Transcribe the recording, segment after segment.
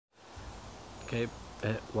Okay,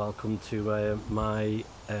 welcome to my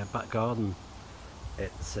back garden.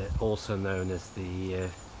 It's also known as the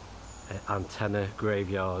antenna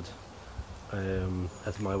graveyard,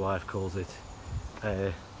 as my wife calls it.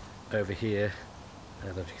 Over here, I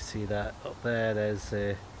don't know if you can see that up there, there's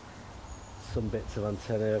some bits of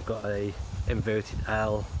antenna. I've got a inverted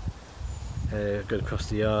L going across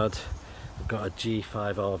the yard. I've got a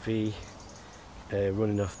G5 RV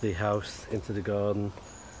running off the house into the garden.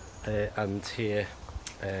 And here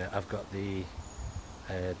I've got the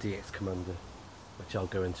DX Commander, which I'll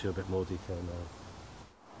go into a bit more detail now.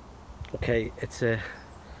 Okay,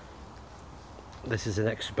 this is an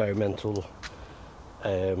experimental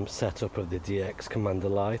setup of the DX Commander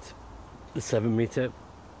Lite, the 7 meter,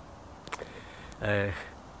 and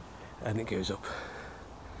it goes up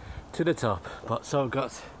to the top. But so I've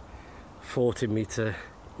got 40 meter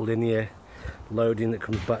linear loading that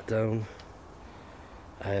comes back down.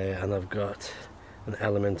 And I've got an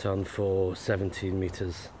element on for 17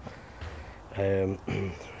 meters.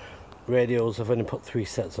 Radials, I've only put 3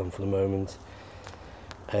 sets on for the moment.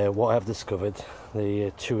 What I've discovered,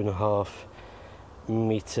 the 2.5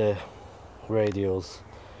 meter radials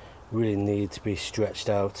really need to be stretched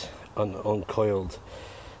out and uncoiled.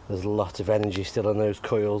 There's a lot of energy still on those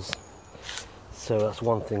coils, so that's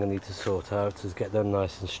one thing I need to sort out, is get them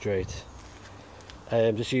nice and straight.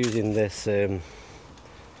 I'm just using this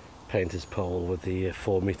painter's pole with the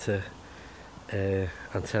 4 meter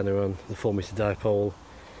antenna on, the 4 meter dipole,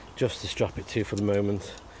 just to strap it to for the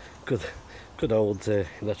moment. Good old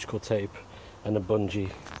electrical tape and a bungee,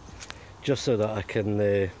 just so that I can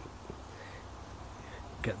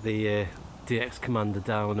get the DX Commander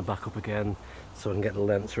down and back up again, so I can get the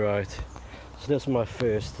length right. So this is my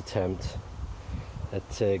first attempt at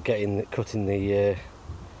cutting the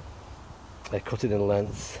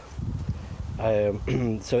length.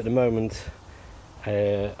 So at the moment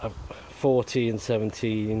 40 and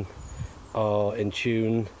 17 are in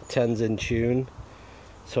tune, 10's in tune,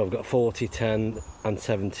 so I've got 40, 10 and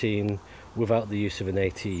 17 without the use of an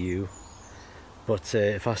ATU. But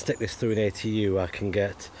if I stick this through an ATU, I can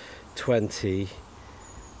get 20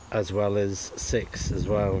 as well as 6 as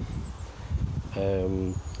well.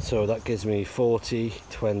 So that gives me 40,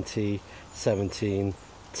 20, 17,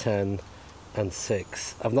 10 and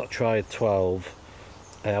 6. I've not tried 12.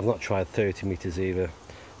 I've not tried 30 meters either.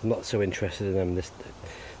 I'm not so interested in them.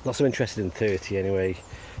 Not so interested in 30 anyway.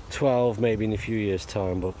 12 maybe in a few years'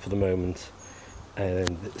 time, but for the moment.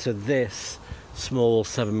 So this small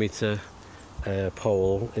 7 meter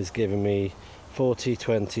pole is giving me 40,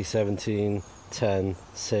 20, 17, 10,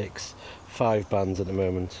 6, 5 bands at the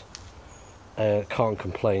moment. Can't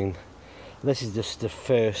complain. This is just the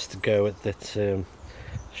first go at that.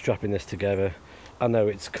 Strapping this together. I know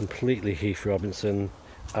it's completely Heath Robinson,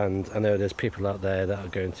 and I know there's people out there that are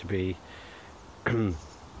going to be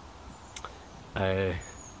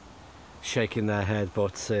shaking their head,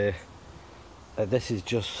 but this is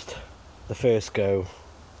just the first go.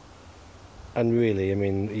 And really, I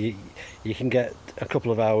mean, you can get a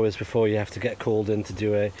couple of hours before you have to get called in to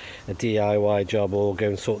do a DIY job, or go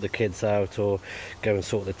and sort the kids out, or go and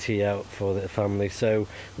sort the tea out for the family. So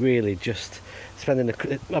really just spending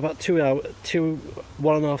about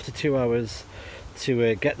 1.5 to 2 hours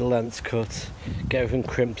to get the lengths cut, get everything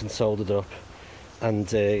crimped and soldered up, and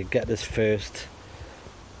get this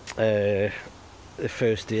the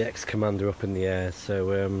first DX Commander up in the air.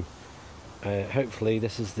 So hopefully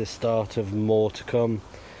this is the start of more to come.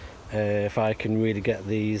 If I can really get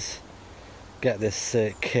this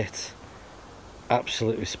kit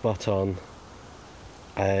absolutely spot on,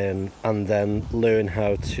 and then learn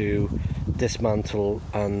how to dismantle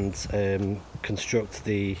and construct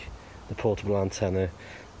the portable antenna,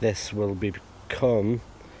 this will become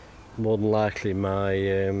more than likely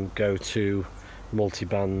my go-to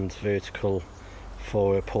multi-band vertical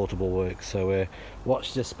for portable work. So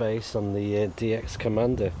watch this space on the DX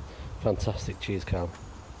Commander. Fantastic. Cheers, Cal.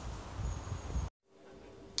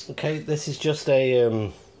 Okay, this is just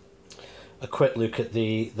a quick look at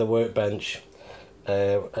the workbench.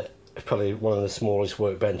 Probably one of the smallest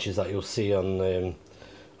workbenches that you'll see on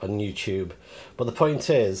YouTube. But the point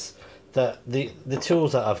is that the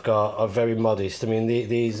tools that I've got are very modest. I mean,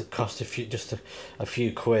 these cost just a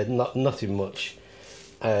few quid, nothing much,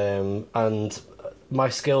 and my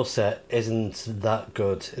skill set isn't that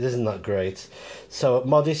good. It isn't that great. So a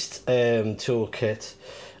modest toolkit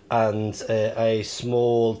and a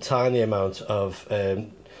small, tiny amount of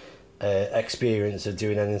experience of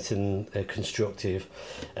doing anything constructive.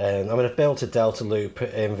 I mean, I've built a delta loop,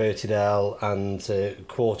 inverted L, and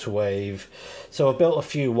quarter wave, so I've built a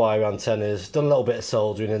few wire antennas, done a little bit of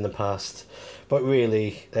soldering in the past, but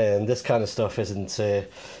really this kind of stuff isn't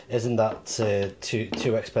that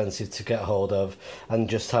too expensive to get hold of, and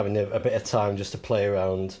just having a bit of time just to play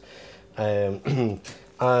around.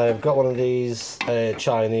 I've got one of these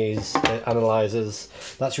Chinese analyzers.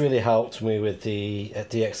 That's really helped me with the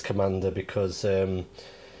DX Commander, because when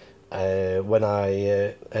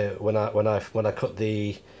I cut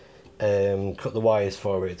the wires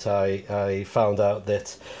for it, I found out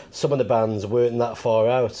that some of the bands weren't that far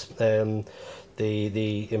out.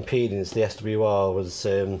 The impedance, the SWR, was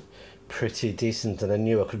pretty decent, and I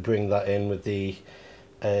knew I could bring that in with the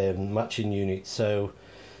matching unit. So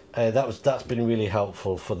that's been really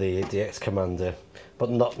helpful for the DX Commander, but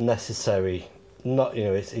not necessary. Not,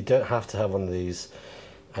 you don't have to have one of these.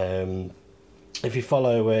 If you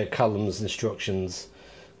follow Callum's instructions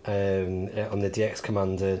on the DX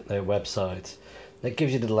Commander website, it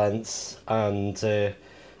gives you the lengths, and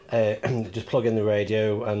just plug in the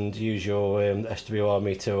radio and use your SWR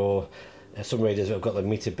meter, or some radios have got the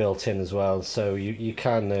meter built in as well, so you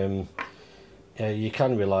can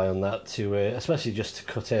rely on that to especially just to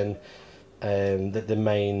cut in the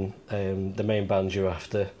main band you're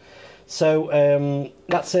after. So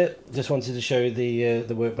that's it. Just wanted to show you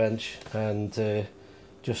the workbench, and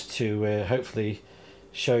just to hopefully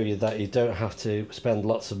show you that you don't have to spend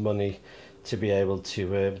lots of money to be able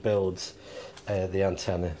to build the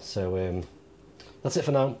antenna. So that's it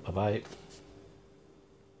for now. Bye bye.